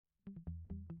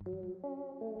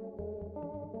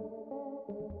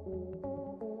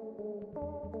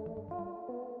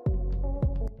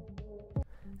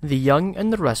The Young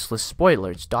and the Restless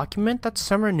spoilers document that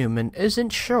Summer Newman isn't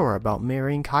sure about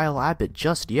marrying Kyle Abbott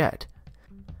just yet.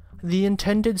 The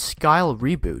intended Skyle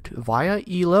reboot via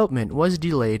elopement was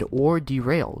delayed or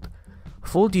derailed.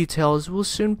 Full details will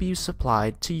soon be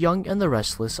supplied to Young and the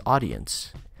Restless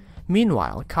audience.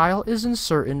 Meanwhile, Kyle isn't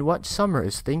certain what Summer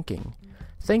is thinking.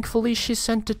 Thankfully, she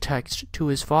sent a text to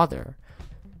his father.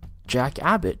 Jack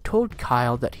Abbott told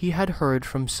Kyle that he had heard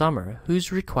from Summer,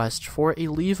 whose request for a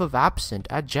leave of absence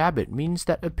at Jabbit means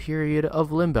that a period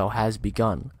of limbo has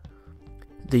begun.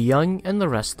 The Young and the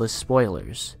Restless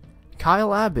spoilers.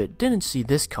 Kyle Abbott didn't see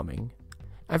this coming.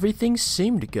 Everything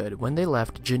seemed good when they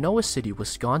left Genoa City,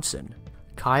 Wisconsin.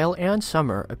 Kyle and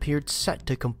Summer appeared set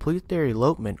to complete their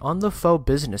elopement on the faux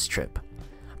business trip.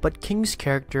 But King's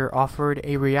character offered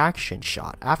a reaction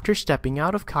shot after stepping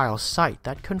out of Kyle's sight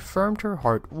that confirmed her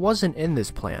heart wasn't in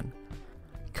this plan.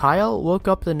 Kyle woke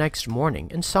up the next morning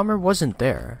and Summer wasn't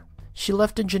there. She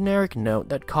left a generic note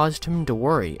that caused him to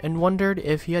worry and wondered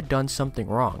if he had done something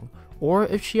wrong, or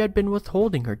if she had been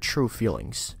withholding her true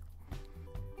feelings.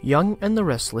 Young and the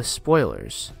Restless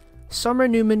spoilers. Summer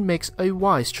Newman makes a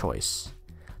wise choice.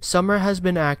 Summer has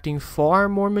been acting far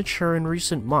more mature in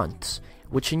recent months,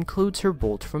 which includes her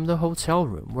bolt from the hotel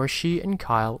room where she and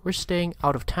Kyle were staying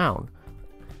out of town.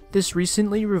 This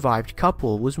recently revived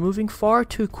couple was moving far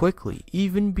too quickly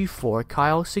even before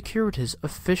Kyle secured his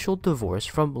official divorce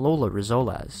from Lola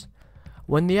Rizzolas.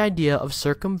 When the idea of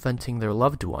circumventing their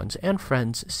loved ones and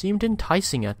friends seemed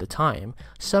enticing at the time,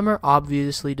 Summer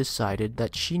obviously decided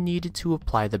that she needed to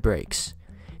apply the brakes.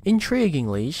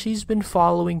 Intriguingly, she's been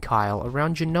following Kyle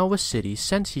around Genoa City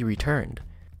since he returned.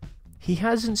 He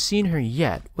hasn't seen her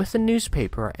yet, with a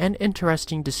newspaper and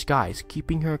interesting disguise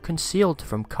keeping her concealed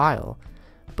from Kyle,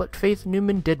 but Faith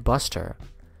Newman did bust her.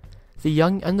 The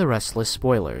Young and the Restless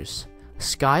spoilers.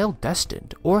 Skyle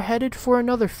destined or headed for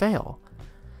another fail?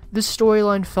 The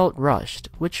storyline felt rushed,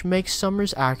 which makes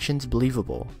Summer's actions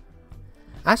believable.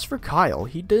 As for Kyle,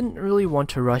 he didn't really want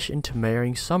to rush into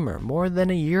marrying Summer more than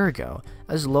a year ago,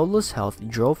 as Lola's health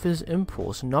drove his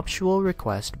impulse nuptial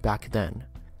request back then.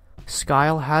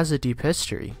 Skyle has a deep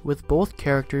history, with both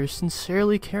characters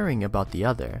sincerely caring about the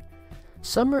other.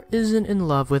 Summer isn't in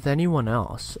love with anyone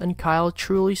else, and Kyle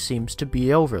truly seems to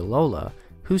be over Lola,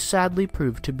 who sadly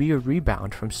proved to be a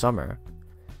rebound from Summer.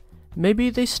 Maybe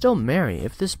they still marry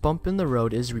if this bump in the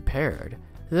road is repaired.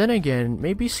 Then again,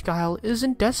 maybe Skyle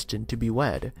isn't destined to be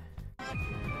wed.